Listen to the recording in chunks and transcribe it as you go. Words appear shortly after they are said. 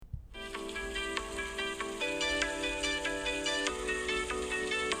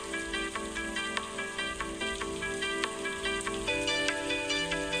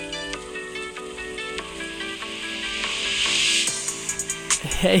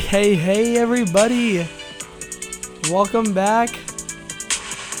Hey, everybody. Welcome back.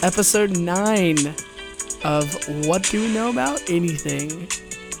 Episode 9 of What Do We Know About Anything?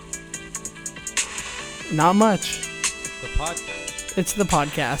 Not much. The podcast. It's the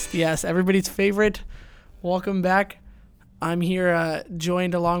podcast. Yes, everybody's favorite. Welcome back. I'm here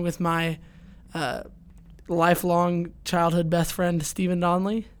joined along with my lifelong childhood best friend, Stephen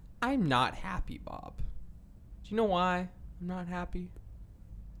Donnelly. I'm not happy, Bob. Do you know why I'm not happy?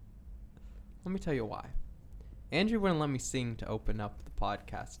 Let me tell you why. Andrew wouldn't let me sing to open up the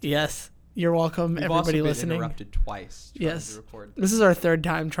podcast. Yes, you're welcome, We've everybody also been listening. Interrupted twice. Yes. To record This is our third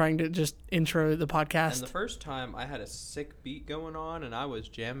time trying to just intro the podcast. And the first time I had a sick beat going on and I was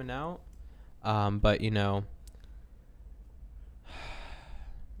jamming out. But you know,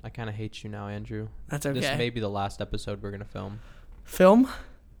 I kind of hate you now, Andrew. That's okay. This may be the last episode we're gonna Film?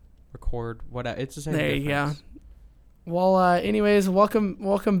 record. What? It's the same. There you difference. go. Well, anyways,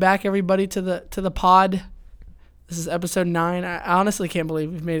 welcome back, everybody, to the pod. This is episode 9. I honestly can't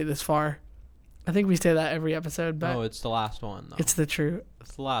believe we've made it this far. I think we say that every episode, but No, it's the last one though. it's the truth.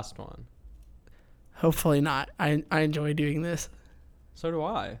 It's the last one. Hopefully not. I enjoy doing this. So do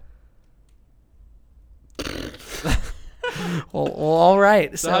I. Well, all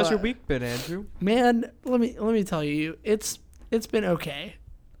right. So how's your week been, Andrew? Man, let me tell you, it's been okay.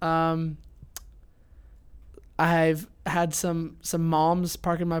 I've had some moms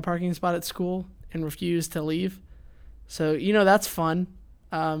park in my parking spot at school and refuse to leave. So, that's fun.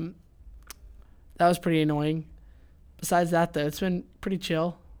 That was pretty annoying. Besides that, though, it's been pretty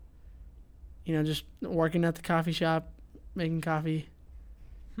chill. Just working at the coffee shop, making coffee,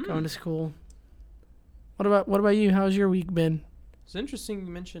 going to school. What about you? How's your week been? It's interesting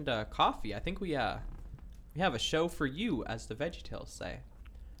you mentioned coffee. I think we have a show for you, as the VeggieTales say.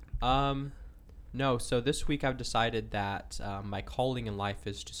 No, so this week I've decided that my calling in life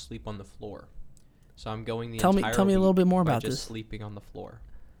is to sleep on the floor. So I'm going the entire week tell me a little bit more by about just this. sleeping on the floor.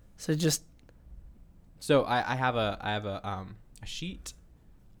 So I have a sheet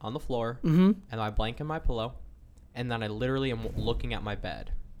on the floor mm-hmm. and my blanket and my pillow, and then I literally am looking at my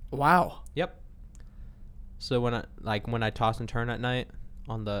bed. Wow. Yep. So when I toss and turn at night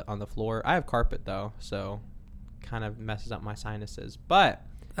on the floor, I have carpet though, so kind of messes up my sinuses. But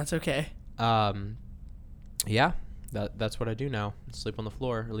That's okay. yeah, that's what I do now. Sleep on the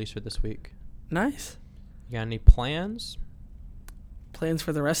floor, at least for this week. Nice. You got any plans? Plans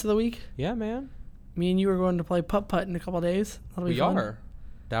for the rest of the week? Yeah, man. Me and you are going to play putt-putt in a couple days. That'll be fun.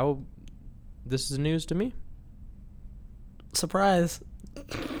 are. This is news to me. Surprise.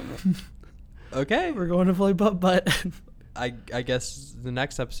 Okay. We're going to play putt-putt. I guess the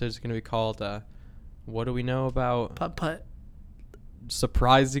next episode is going to be called what do we know about Putt-putt.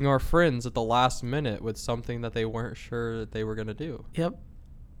 surprising our friends at the last minute with something that they weren't sure that they were going to do. Yep.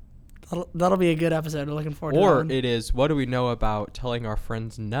 That'll be a good episode. We're looking forward to that Or one. it is, what do we know about telling our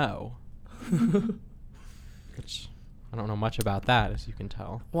friends no? Which I don't know much about that, as you can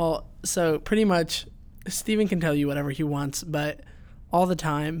tell. Well, so pretty much Steven can tell you whatever he wants, but all the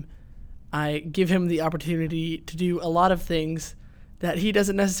time I give him the opportunity to do a lot of things that he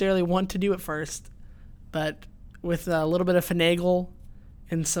doesn't necessarily want to do at first. But with a little bit of finagle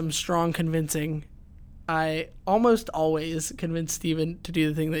and some strong convincing, I almost always convince Steven to do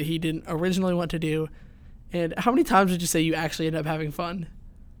the thing that he didn't originally want to do. And how many times would you say you actually end up having fun?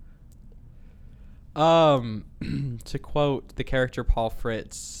 To quote the character Paul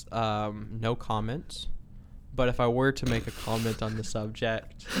Fritz, no comment. But if I were to make a comment on the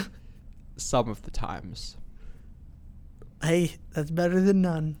subject, some of the times. Hey, that's better than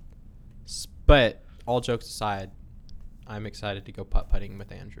none. But all jokes aside, I'm excited to go putt-putting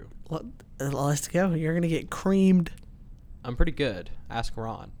with Andrew. Let's go. You're going to get creamed. I'm pretty good. Ask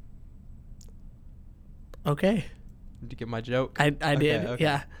Ron. Okay. Did you get my joke? I Okay, did. okay.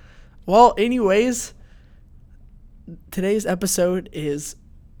 Yeah. Well, anyways, today's episode is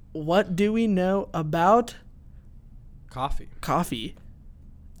What Do We Know About Coffee?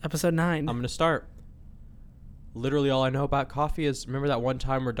 Episode 9. I'm going to start. Literally all I know about coffee is, remember that one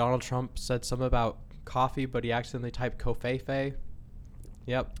time where Donald Trump said something about coffee, but he accidentally typed Covfefe?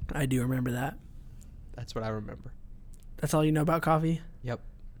 Yep. I do remember that. That's what I remember. That's all you know about coffee? Yep.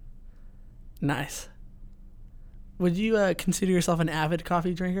 Nice. Would you consider yourself an avid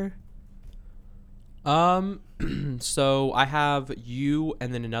coffee drinker? So I have you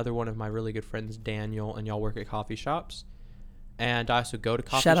and then another one of my really good friends, Daniel, and y'all work at coffee shops. And I also go to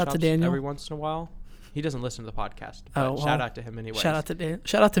coffee Shout out shops to Daniel. every once in a while. He doesn't listen to the podcast, but Oh, well, shout out to him anyway. Shout out to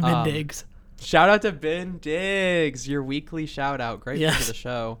Ben Diggs. Shout out to Ben Diggs, your weekly shout out. Great Yes. for the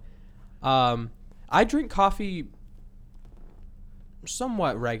show. I drink coffee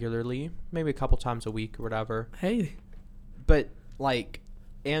somewhat regularly, maybe a couple times a week or whatever. Hey, But like,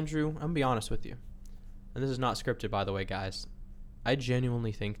 Andrew, I'm gonna be honest with you, and this is not scripted, by the way, guys. I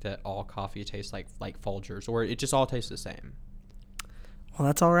genuinely think that all coffee tastes like Folgers, or it just all tastes the same. well,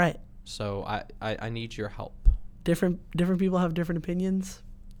 that's all right. So I need your help. Different people have different opinions,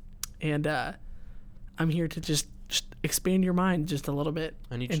 and I'm here to just expand your mind just a little bit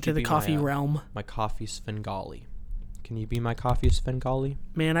I need you into to the be coffee realm. my coffee Svengali. Can you be my coffee Svengali?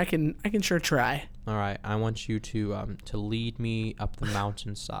 Man, I can sure try. All right, I want you to lead me up the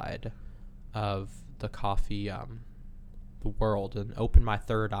mountainside of the coffee the world and open my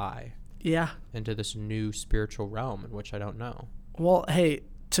third eye Yeah. into this new spiritual realm in which I don't know. Well, hey,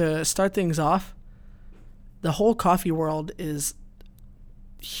 to start things off, the whole coffee world is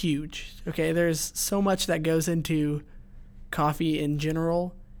huge. Okay, there's so much that goes into coffee in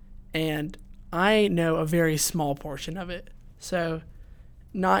general, and I know a very small portion of it. So,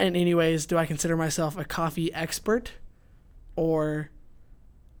 not in any ways do I consider myself a coffee expert or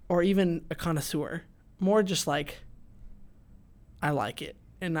even a connoisseur. More just like I like it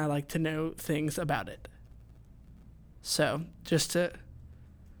and I like to know things about it. So, just to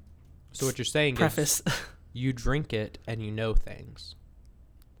So what you're saying preface, is you drink it and you know things.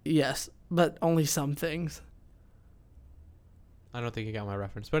 yes, but only some things. I don't think you got my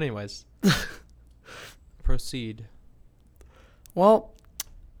reference. But anyways, proceed. Well,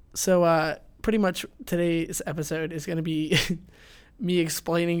 so pretty much today's episode is going to be me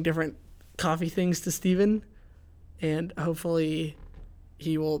explaining different coffee things to Steven, and hopefully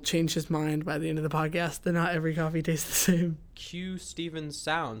he will change his mind by the end of the podcast that not every coffee tastes the same. Cue Steven's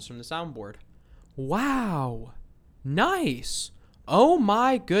sounds from the soundboard. Wow. Nice. Oh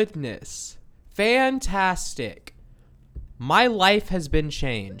my goodness. Fantastic. My life has been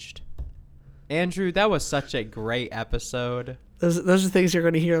changed. Andrew, that was such a great episode. Those are things you're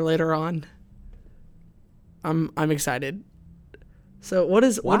going to hear later on. I'm excited. So what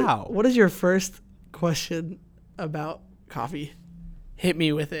is your first question about coffee? Hit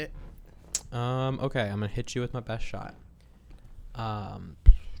me with it. Okay, I'm gonna hit you with my best shot.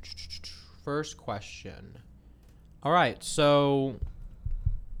 First question. All right, so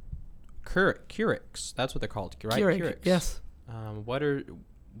Keurigs, that's what they're called, right? Keurig, yes.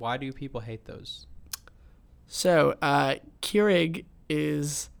 Why do people hate those? So Keurig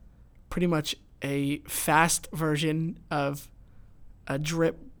is pretty much a fast version of a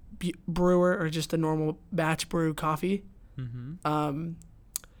drip brewer or just a normal batch brew coffee. Mm-hmm.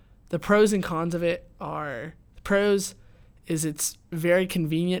 The pros and cons of it are, the pros is it's very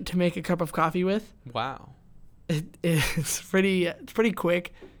convenient to make a cup of coffee with. Wow. It's pretty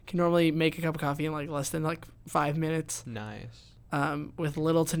quick. Can normally make a cup of coffee in like less than like 5 minutes. Nice. With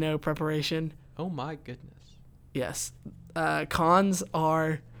little to no preparation. Oh my goodness. Yes. Cons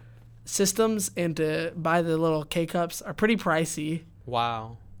are systems and to buy the little K-cups are pretty pricey.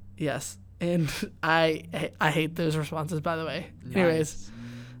 Wow. Yes. And I hate those responses, by the way. Nice. Anyways.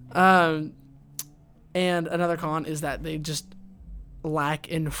 And another con is that they just lack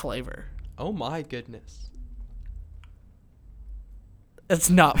in flavor. Oh my goodness. It's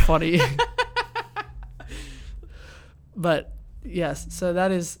not funny. But yes, so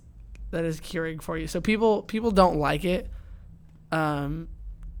that is Keurig for you. So people don't like it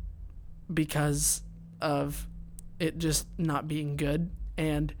because of it just not being good,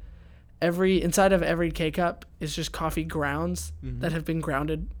 and inside of every K-cup is just coffee grounds that have been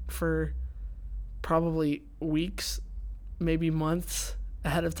grounded for probably weeks, maybe months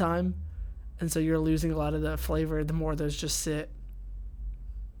ahead of time, and so you're losing a lot of the flavor the more those just sit.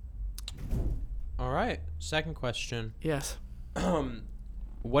 All right. Second question. Yes.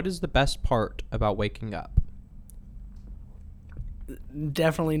 What is the best part about waking up?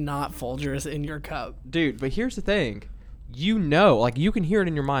 Definitely not Folgers in your cup. Dude, but here's the thing. You know, like you can hear it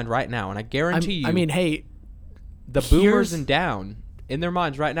in your mind right now, and I guarantee you. I mean, hey, the boomers and down in their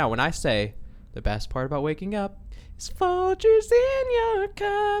minds right now when I say the best part about waking up is Folgers in your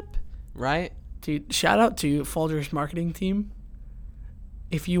cup, right? Dude, shout out to Folgers marketing team.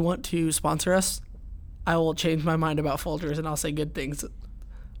 If you want to sponsor us, I will change my mind about Folgers and I'll say good things.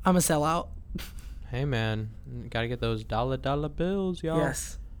 I'm a sellout. Hey man, gotta get those dollar bills, y'all.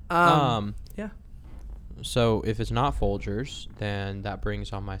 Yes. Yeah. So if it's not Folgers, then that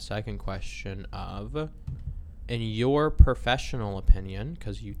brings on my second question of, in your professional opinion,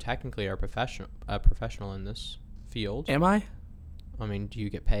 because you technically are a professional in this field. Am I? I mean, do you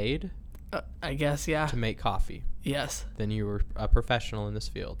get paid I guess, yeah. to make coffee? Yes. Then you were a professional in this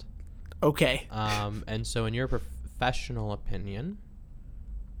field. Okay. And so in your professional opinion,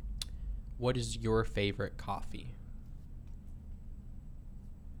 what is your favorite coffee?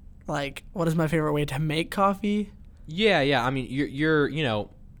 like, what is my favorite way to make coffee? Yeah. I mean,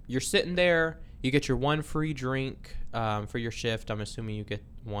 you're sitting there. You get your one free drink for your shift. I'm assuming you get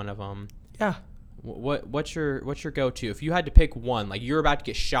one of them. Yeah. What's your go-to? If you had to pick one, like you're about to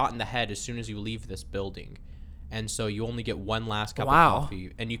get shot in the head as soon as you leave this building, and so you only get one last cup of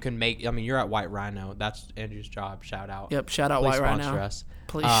coffee, and you can make. I mean, you're at White Rhino. That's Andrew's job. Shout out. Yep. Shout out Please White sponsor Rhino. us.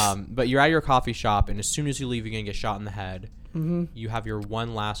 Please. But you're at your coffee shop, and as soon as you leave, you're gonna get shot in the head. Mm-hmm. You have your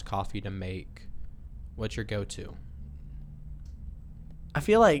one last coffee to make. What's your go-to? I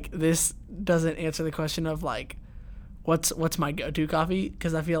feel like this doesn't answer the question of like, what's my go-to coffee?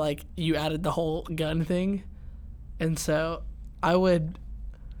 Because I feel like you added the whole gun thing, and so I would,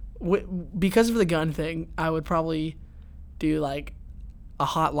 because of the gun thing, I would probably do like a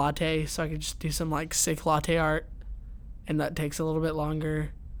hot latte, so I could just do some like sick latte art, and that takes a little bit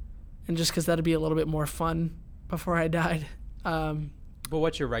longer, and just because that'd be a little bit more fun before I died. But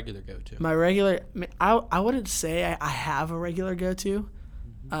what's your regular go-to? My regular, I wouldn't say I have a regular go-to.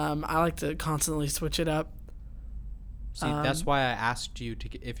 I like to constantly switch it up. See, that's why I asked you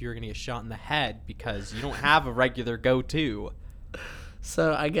if you were going to get shot in the head, because you don't have a regular go-to.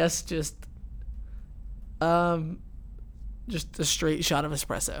 So I guess just a straight shot of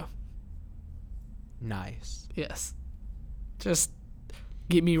espresso. Nice. Yes. Just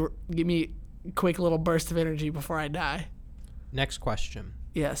give me a quick little burst of energy before I die. Next question.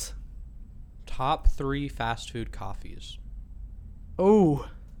 Yes. Top 3 fast food coffees. Oh.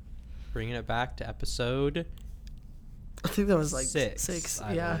 Bringing it back to episode I think that was like 6,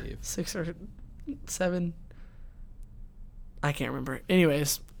 I yeah, believe. 6 or 7. I can't remember.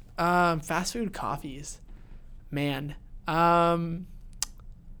 Anyways, fast food coffees. Man.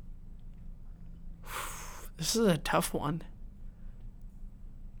 This is a tough one.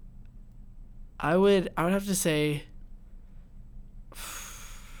 I would have to say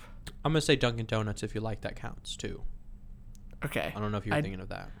I'm going to say Dunkin' Donuts if you like, that counts too. okay. I don't know if you were thinking of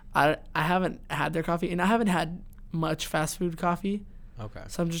that. I haven't had their coffee, and I haven't had much fast food coffee. Okay.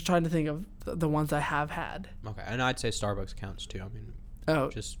 So I'm just trying to think of the ones I have had. Okay. And I'd say Starbucks counts too. I mean,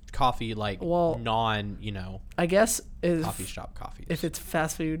 just coffee, like non, I guess coffee shop coffees. If it's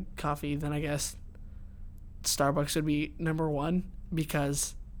fast food coffee, then I guess Starbucks would be number 1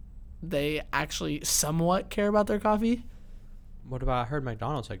 because they actually somewhat care about their coffee. What about, I heard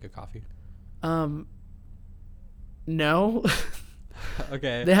McDonald's had good coffee. No.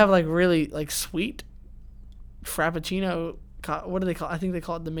 Okay. They have like really like sweet Frappuccino. What do they call it? I think they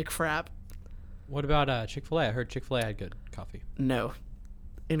call it the McFrap. What about Chick-fil-A? I heard Chick-fil-A had good coffee. No.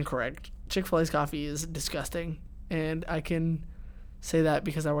 Incorrect. Chick-fil-A's coffee is disgusting. And I can say that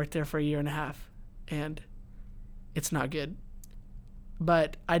because I worked there for a year and a half. And it's not good.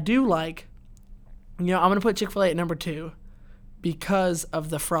 But I do like, I'm going to put Chick-fil-A at number 2 because of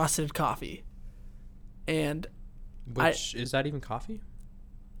the frosted coffee. And is that even coffee?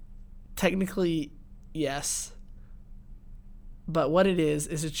 Technically, yes. But what it is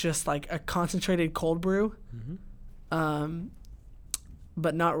it's just like a concentrated cold brew. Mm-hmm.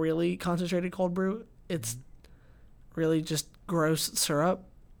 But not really concentrated cold brew. It's really just gross syrup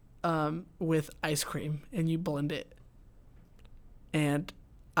with ice cream, and you blend it. And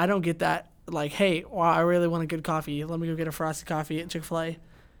I don't get that, like, hey, well, I really want a good coffee. Let me go get a frosted coffee at Chick-fil-A.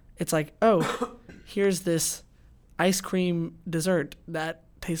 It's like, oh, here's this ice cream dessert that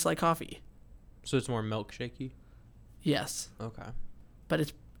tastes like coffee. So it's more milkshakey? Yes. Okay. But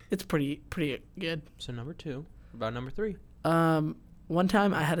it's pretty good. So number 2. What about number 3? One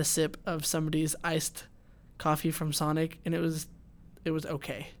time I had a sip of somebody's iced coffee from Sonic, and it was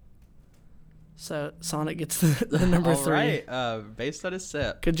okay. So Sonic gets the number 3. All right. Based on a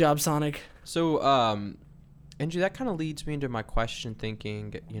sip. Good job, Sonic. So, Andrew, that kind of leads me into my question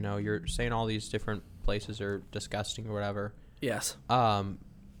thinking, you're saying all these different places are disgusting or whatever. Yes.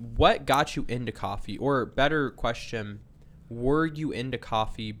 What got you into coffee? Or better question, were you into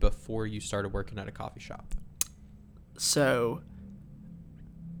coffee before you started working at a coffee shop? So,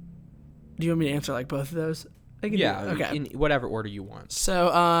 do you want me to answer like both of those? Okay. In whatever order you want.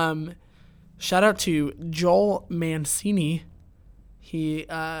 So, shout out to Joel Mancini. He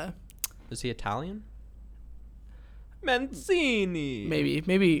Is he Italian? Mancini.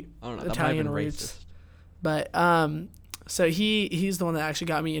 Maybe I don't know. Italian that might have been roots. racist. But so he's the one that actually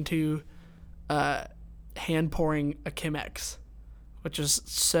got me into hand pouring a Chemex, which was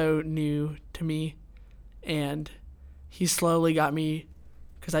so new to me, and he slowly got me,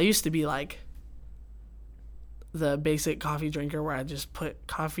 because I used to be like the basic coffee drinker where I just put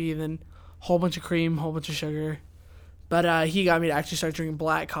coffee and then a whole bunch of cream, whole bunch of sugar. But he got me to actually start drinking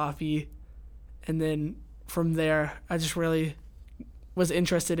black coffee, and then from there I just really was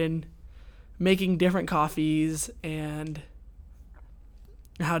interested in making different coffees and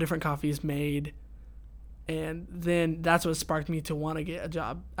how different coffee is made. And then that's what sparked me to want to get a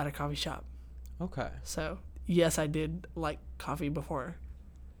job at a coffee shop. Okay. So, yes, I did like coffee before.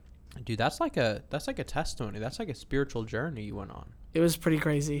 Dude, that's like a testimony. That's like a spiritual journey you went on. It was pretty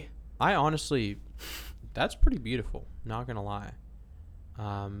crazy. I honestly, that's pretty beautiful. Not gonna lie.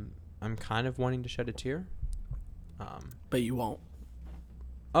 I'm kind of wanting to shed a tear. But you won't.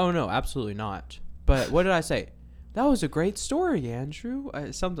 Oh no, absolutely not. But what did I say? That was a great story, Andrew.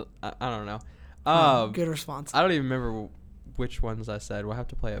 I don't know. Good response. I don't even remember which ones I said. We'll have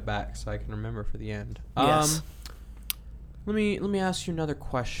to play it back so I can remember for the end. Yes. Let me ask you another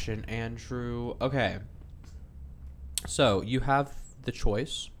question, Andrew. Okay. So you have the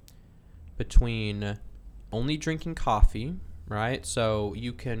choice between only drinking coffee, right? So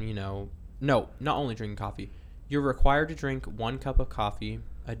you can, no, not only drinking coffee. You're required to drink 1 cup of coffee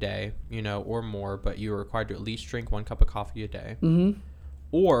a day, or more, but you're required to at least drink 1 cup of coffee a day. Mm-hmm.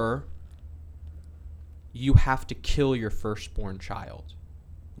 Or you have to kill your firstborn child.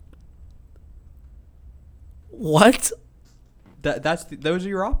 What? Those are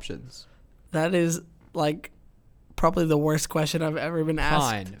your options. That is like probably the worst question I've ever been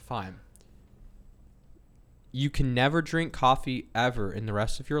asked. Fine. You can never drink coffee ever in the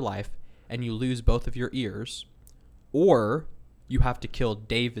rest of your life, and you lose both of your ears, or you have to kill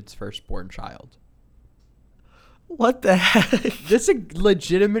David's firstborn child. What the heck? This is a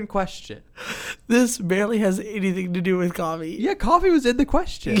legitimate question. This barely has anything to do with coffee. Yeah, coffee was in the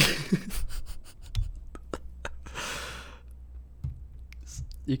question.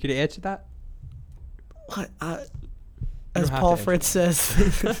 You can answer that? What? As Paul Fritz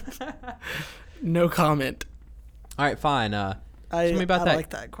says, no comment. All right, fine. I like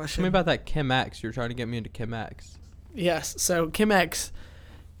that question. Tell me about that Chemex. You're trying to get me into Chemex. Yes. So Chemex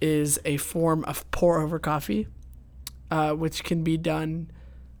is a form of pour-over coffee, which can be done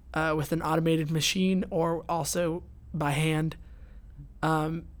with an automated machine or also by hand.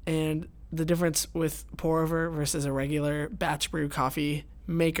 And the difference with pour-over versus a regular batch brew coffee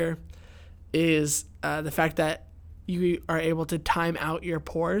maker is the fact that you are able to time out your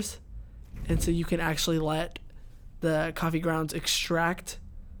pours, and so you can actually let the coffee grounds extract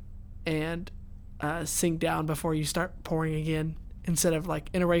and sink down before you start pouring again, instead of like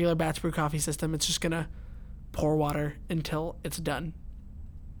in a regular batch brew coffee system, it's just gonna pour water until it's done,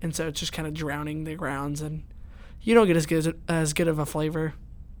 and so it's just kind of drowning the grounds, and you don't get as good of a flavor.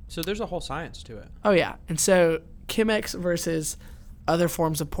 So there's a whole science to it. Oh yeah, and so Chemex versus other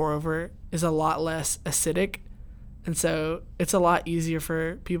forms of pour over is a lot less acidic, and so it's a lot easier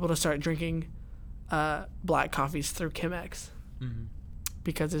for people to start drinking black coffees through Chemex,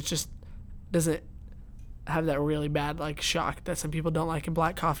 because it just doesn't have that really bad like shock that some people don't like in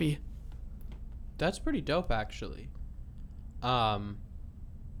black coffee. That's pretty dope, actually.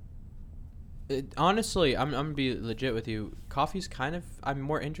 Honestly, I'm gonna be legit with you. Coffee's I'm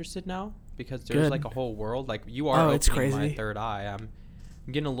more interested now because there's like a whole world. Like you are opening my third eye. I'm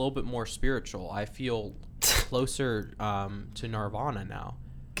getting a little bit more spiritual. I feel closer to Nirvana now.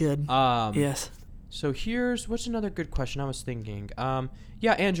 Good. Yes. So what's another good question I was thinking.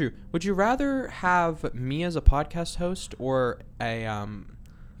 Yeah, Andrew, would you rather have me as a podcast host or a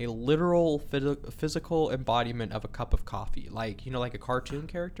literal physical embodiment of a cup of coffee, like like a cartoon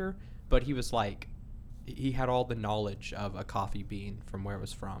character, but he was like he had all the knowledge of a coffee bean from where it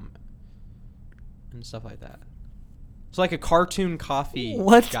was from and stuff like that. It's like a cartoon coffee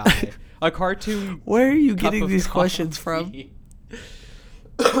guy. A cartoon. Where are you getting these questions from?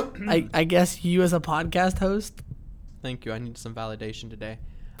 I guess you as a podcast host. Thank you. I need some validation today.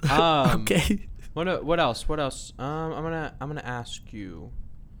 Okay. What else? I'm gonna ask you.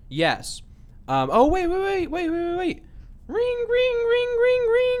 Yes. Oh wait. Ring.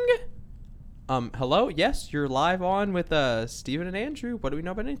 Hello. Yes, you're live on with Steven and Andrew. What do we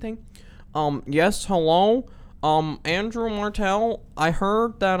know about anything? Yes. Hello. Andrew Martell. I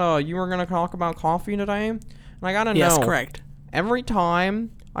heard that you were gonna talk about coffee today, and I gotta know. Yes, correct. Every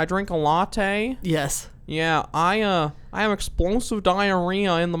time I drink a latte. Yes. Yeah, I have explosive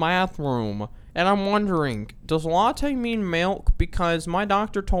diarrhea in the bathroom, and I'm wondering, does latte mean milk? Because my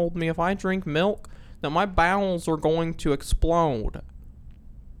doctor told me if I drink milk, that my bowels are going to explode.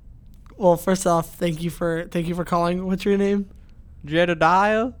 Well, first off, thank you for calling. What's your name?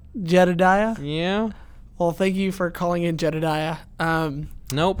 Jedediah. Yeah. Well, thank you for calling in, Jedediah. No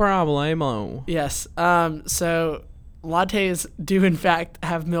problemo. Yes. So lattes do in fact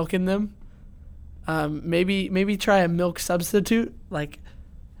have milk in them. Maybe try a milk substitute, like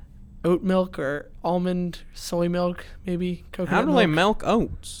oat milk or almond, soy milk, maybe coconut How do milk. they milk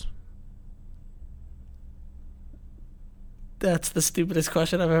oats? That's the stupidest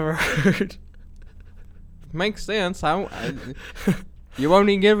question I've ever heard. Makes sense. You won't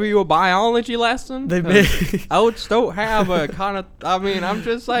even give you a biology lesson? They 'Cause make oats don't have a kind of. I mean, I'm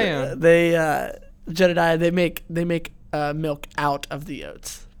just saying. they Jedediah, they make milk out of the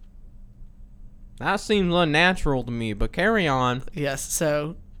oats. That seems unnatural to me, but carry on. Yes,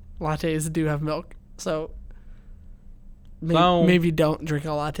 so lattes do have milk. So So- maybe don't drink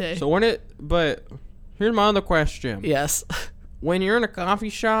a latte. But here's my other question. Yes. When you're in a coffee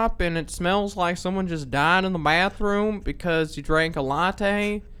shop and it smells like someone just died in the bathroom because you drank a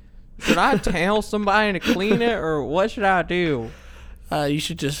latte, should I tell somebody to clean it, or what should I do? You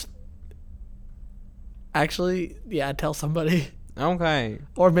should just actually, tell somebody. Okay.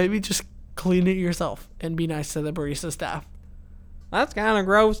 Or maybe just clean it yourself and be nice to the barista staff. That's kind of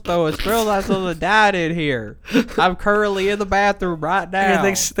gross, though. It smells like someone died in here. I'm currently in the bathroom right now.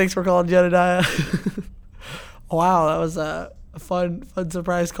 Okay, thanks for calling Jedediah. Wow, that was a fun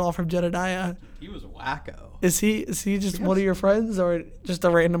surprise call from Jedediah. He was wacko. Is he just one of your friends or just a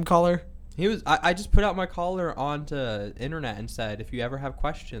random caller? He was. I just put out my caller onto internet and said, if you ever have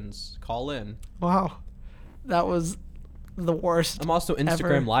questions, call in. Wow. That was the worst. I'm also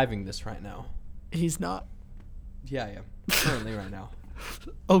Instagram living this right now. He's not. Yeah, I am. Currently right now.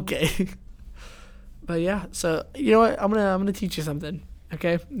 Okay. But yeah, so you know what? I'm gonna teach you something.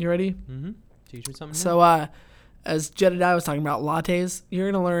 Okay? You ready? Mm-hmm. Teach me something. So as Jedediah was talking about lattes,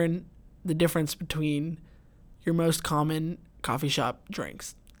 you're gonna learn the difference between your most common coffee shop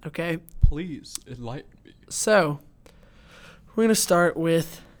drinks. Okay? Please enlighten me. So we're gonna start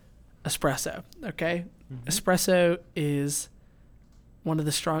with espresso. Okay? Mm-hmm. Espresso is one of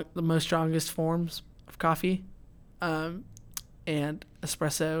the most strongest forms of coffee, and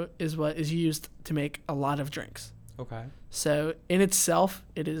espresso is what is used to make a lot of drinks. Okay. So in itself,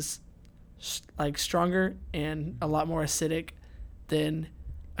 it is like stronger and a lot more acidic than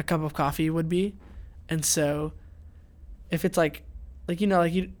a cup of coffee would be, and so if it's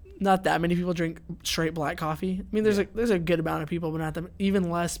not that many people drink straight black coffee. I mean, there's a good amount of people, but not that even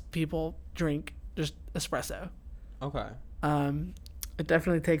less people drink just espresso. Okay. It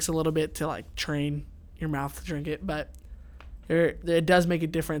definitely takes a little bit to like train your mouth to drink it, but it does make a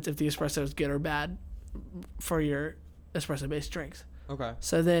difference if the espresso is good or bad for your espresso-based drinks. Okay.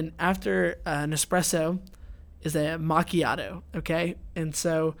 So then after an espresso is a macchiato, okay? And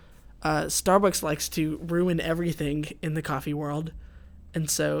so Starbucks likes to ruin everything in the coffee world. And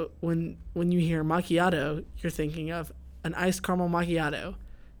so when you hear macchiato, you're thinking of an iced caramel macchiato,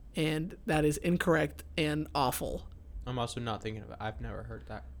 and that is incorrect and awful. I'm also not thinking of it. I've never heard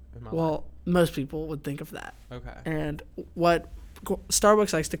that in my life. Well, most people would think of that. Okay. And what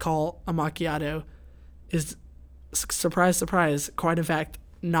Starbucks likes to call a macchiato is, surprise, surprise, quite in fact,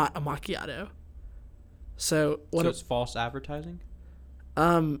 not a macchiato. So it's false advertising?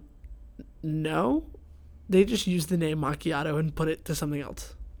 No. They just use the name macchiato and put it to something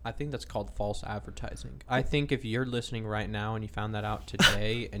else. I think that's called false advertising. I think if you're listening right now and you found that out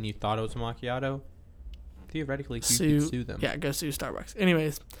today and you thought it was a macchiato, theoretically you could sue them. Yeah, go sue Starbucks.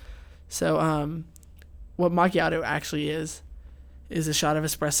 Anyways, so what macchiato actually is a shot of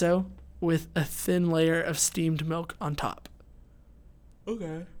espresso with a thin layer of steamed milk on top.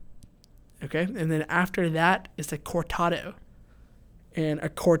 Okay. Okay, and then after that is a cortado. And a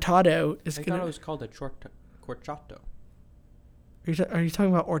cortado is I gonna. thought it was called a corchato. Are you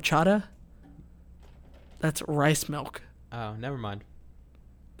talking about horchata? That's rice milk. Oh, never mind.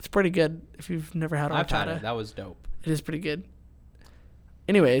 It's pretty good if you've never had horchata. I've had it. That was dope. It is pretty good.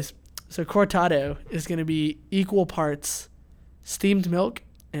 Anyways, so cortado is going to be equal parts steamed milk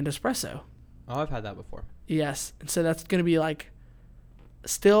and espresso. Oh, I've had that before. Yes, and so that's going to be like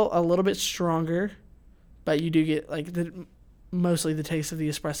still a little bit stronger, but you do get like mostly the taste of the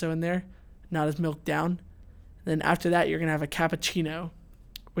espresso in there, not as milked down. Then after that, you're going to have a cappuccino,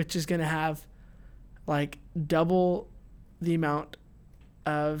 which is going to have like double the amount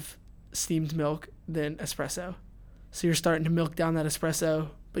of steamed milk than espresso. So you're starting to milk down that espresso,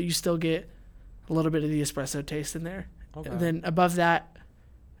 but you still get a little bit of the espresso taste in there. Okay. And then above that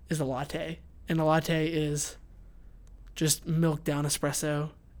is a latte. And a latte is just milk down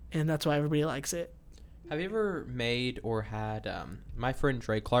espresso, and that's why everybody likes it. Have you ever made or had my friend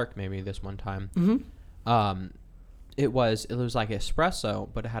Dre Clark made me this one time? Mm-hmm. It was like espresso,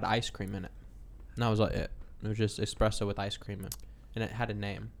 but it had ice cream in it. And that was like it. It was just espresso with ice cream in it. And it had a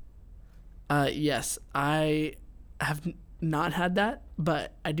name. Yes, I have not had that,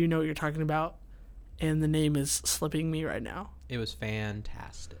 but I do know what you're talking about, and the name is slipping me right now. It was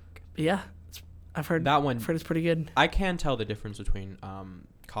fantastic. yeah, I've heard That one, I've heard it's pretty good. I can tell the difference between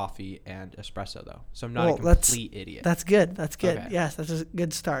coffee and espresso, though. So I'm not Well, a complete idiot. That's good. That's good. Okay. Yes, that's a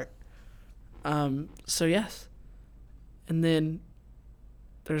good start. So yes, and then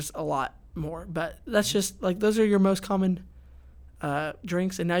there's a lot more, but that's just like those are your most common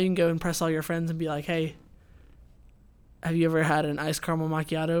drinks, and now you can go and press all your friends and be like, hey, have you ever had an iced caramel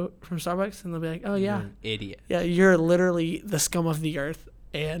macchiato from Starbucks? And they'll be like, oh yeah. You're an idiot. Yeah, you're literally the scum of the earth,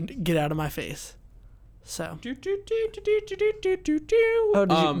 and get out of my face. So. Oh, did your hello.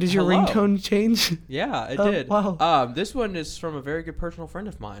 ringtone change? Yeah, it Oh, did. wow. This one is from a very good personal friend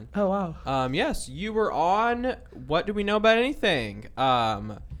of mine. Oh, wow. Yes, you were on What Do We Know About Anything?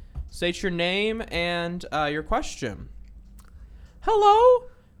 State your name and your question. Hello,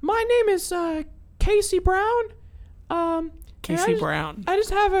 my name is Casey Brown. Casey Brown. I just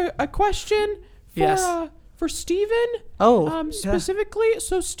have a question for Yes. For Steven. Oh, Specifically,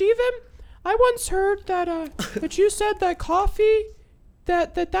 so Steven, I once heard that that you said that coffee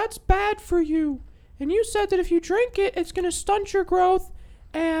that's bad for you, and you said that if you drink it, it's gonna stunt your growth,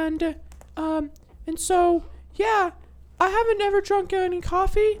 and so yeah, I haven't ever drunk any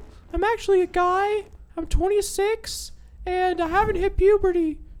coffee. I'm actually a guy. I'm 26, and I haven't hit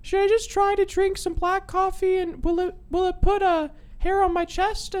puberty. Should I just try to drink some black coffee, and will it put hair on my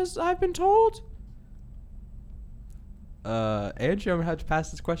chest, as I've been told? Andrew, I'm gonna have to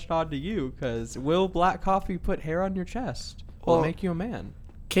pass this question on to you, because will black coffee put hair on your chest? Will it make you a man?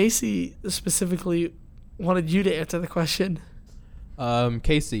 Casey specifically wanted you to answer the question.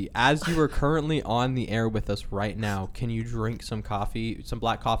 Casey, as you are currently on the air with us right now, can you drink some coffee, some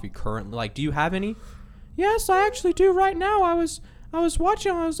black coffee currently? Like, do you have any? Yes, I actually do right now. I was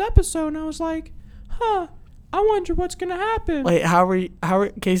watching on this episode, and I was like, I wonder what's gonna happen. Wait,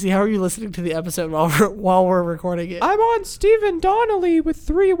 Casey, how are you listening to the episode while we're recording it? I'm on Stephen Donnelly with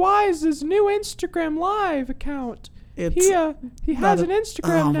 3 Y's' new Instagram live account. He has an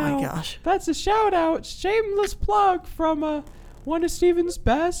Instagram now. Oh my gosh. That's a shout out, shameless plug from one of Steven's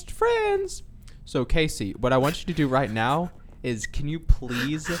best friends. So Casey, what I want you to do right now is, can you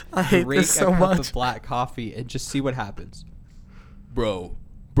please I hate drink this so a cup much. of black coffee and just see what happens? Bro.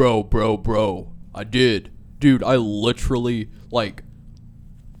 I did. Dude, I literally, like,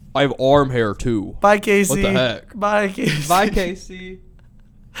 I have arm hair too. Bye, Casey. What the heck? Bye, Casey. Bye, Casey.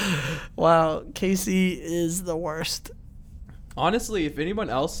 Wow, Casey is the worst. Honestly, if anyone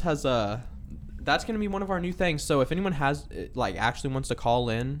else has that's going to be one of our new things. So if anyone has, like, actually wants to call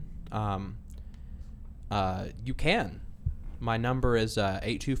in, you can. My number is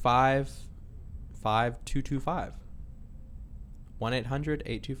 825-5225.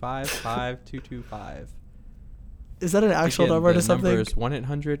 1-800-825-5225. Is that an actual Again, number to the something? number is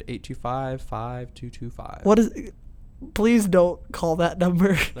 1-800-825-5225. What is? Please don't call that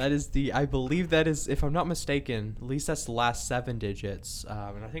number. That is I believe that is, if I'm not mistaken, at least that's the last 7 digits,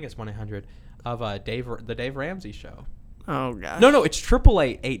 and I think it's 1-800 of the Dave Ramsey Show. Oh gosh. No, it's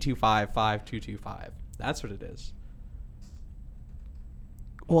 888-825-5225. That's what it is.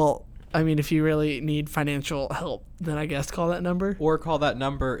 Well, I mean, if you really need financial help, then I guess call that number. Or call that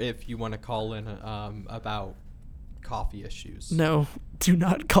number if you want to call in about coffee issues. No, do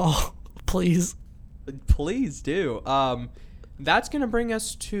not call, please. Please do. That's gonna bring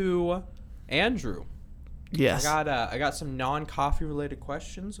us to Andrew. Yes. I got some non-coffee related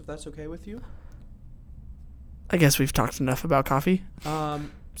questions, if that's okay with you. I guess we've talked enough about coffee.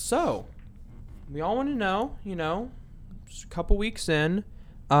 So we all want to know, just a couple weeks in,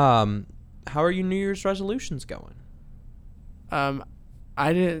 how are your New Year's resolutions going?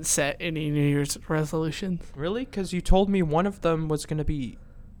 I didn't set any New Year's resolutions. Really? Because you told me one of them was going to be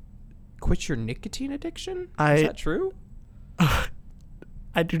quit your nicotine addiction? Is that true? I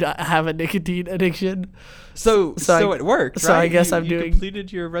do not have a nicotine addiction. So it worked, right? So I guess you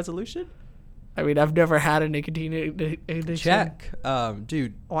completed your resolution? I mean, I've never had a nicotine addiction. Check.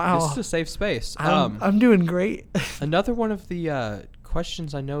 Dude, wow. This is a safe space. I'm doing great. Another one of the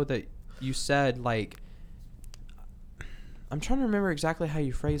questions I know that you said, like, I'm trying to remember exactly how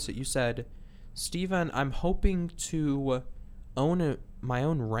you phrased it. You said, Steven, I'm hoping to own my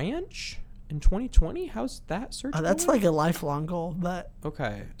own ranch in 2020. How's that search That's going? like a lifelong goal, but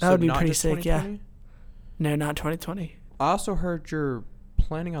okay. That would be not pretty just sick, yeah. 2020? No, not 2020. I also heard you're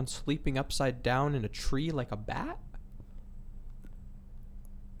planning on sleeping upside down in a tree like a bat.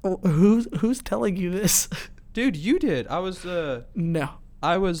 Who's telling you this? Dude, you did. I was No.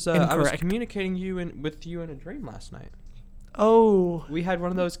 I was Incorrect. communicating with you in a dream last night. Oh. We had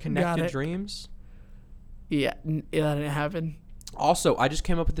one of those connected it. dreams. Yeah, that didn't happen. Also, I just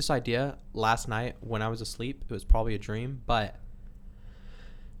came up with this idea last night when I was asleep. It was probably a dream, but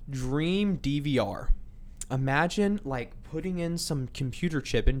Dream DVR. Imagine like putting in some computer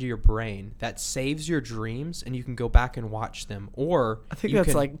chip into your brain that saves your dreams and you can go back and watch them. Or I think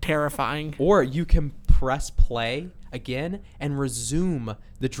that's like terrifying. Or you can press play again and resume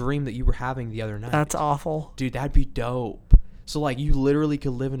the dream that you were having the other night. That's awful. Dude, that'd be dope. So like you literally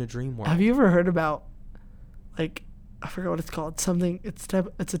could live in a dream world. Have you ever heard about like I forget what it's called.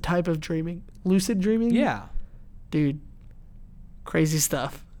 It's a type of dreaming. Lucid dreaming? Yeah. Dude. Crazy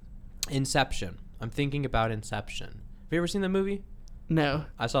stuff. Inception. I'm thinking about Inception. Have you ever seen that movie? No.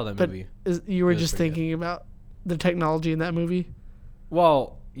 I saw that but movie. You were just thinking about the technology in that movie?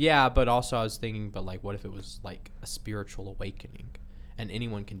 Well, yeah, but also I was thinking, but like, what if it was like a spiritual awakening, and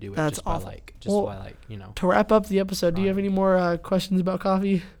anyone can do it? That's just awful. by like, you know. To wrap up the episode, do you have any more questions about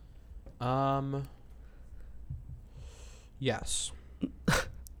coffee? Yes.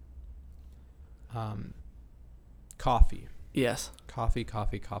 Coffee. Yes. Coffee.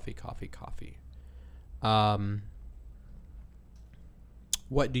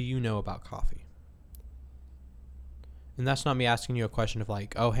 What do you know about coffee? And that's not me asking you a question of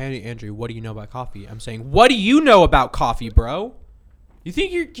like, oh, hey, Andrew, what do you know about coffee? I'm saying, what do you know about coffee, bro? You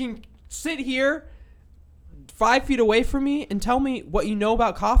think you can sit here 5 feet away from me and tell me what you know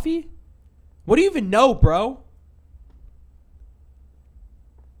about coffee? What do you even know, bro?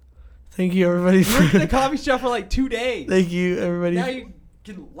 Thank you, everybody. You worked at the coffee shop for like 2 days. Thank you, everybody. Now you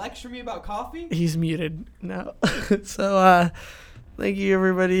can lecture me about coffee? He's muted now. So, thank you,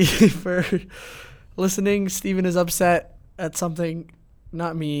 everybody, for listening. Steven is upset at something,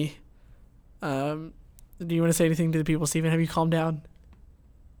 not me. Do you want to say anything to the people, Steven? Have you calmed down?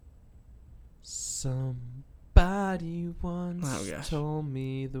 Somebody once Oh, told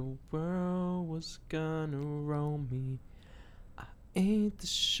me the world was gonna roll me. I ain't the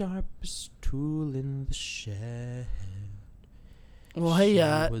sharpest tool in the shed. Well,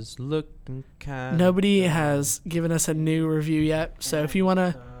 hey, was looking kind nobody has given us a new review yet. So if you want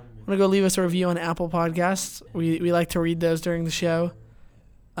to go leave us a review on Apple Podcasts, we like to read those during the show.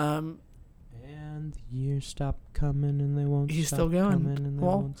 And the years stop coming and they won't He's stop still going. coming and they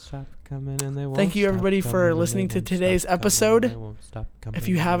Well, won't stop coming and they won't thank you, stop everybody, coming for and they listening to won't today's stop coming episode. and they won't stop coming If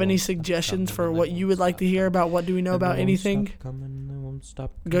you and have they any won't stop suggestions coming for and they what you won't would like stop to hear coming about What Do We Know and they About won't Anything, stop coming and they won't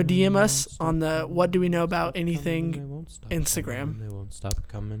stop go coming DM and they us won't stop on the coming What and Do We they Know won't About stop coming and Anything they won't stop Instagram. coming and they won't stop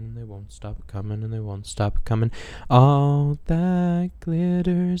coming and they won't stop coming and they won't stop coming. All that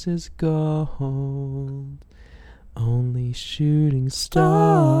glitters is gold. Only shooting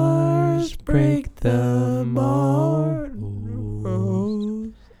stars break the mold.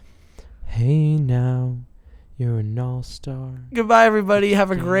 Hey now, you're an all-star. Goodbye, everybody.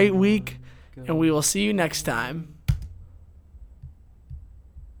 Have a great week, and we will see you next time.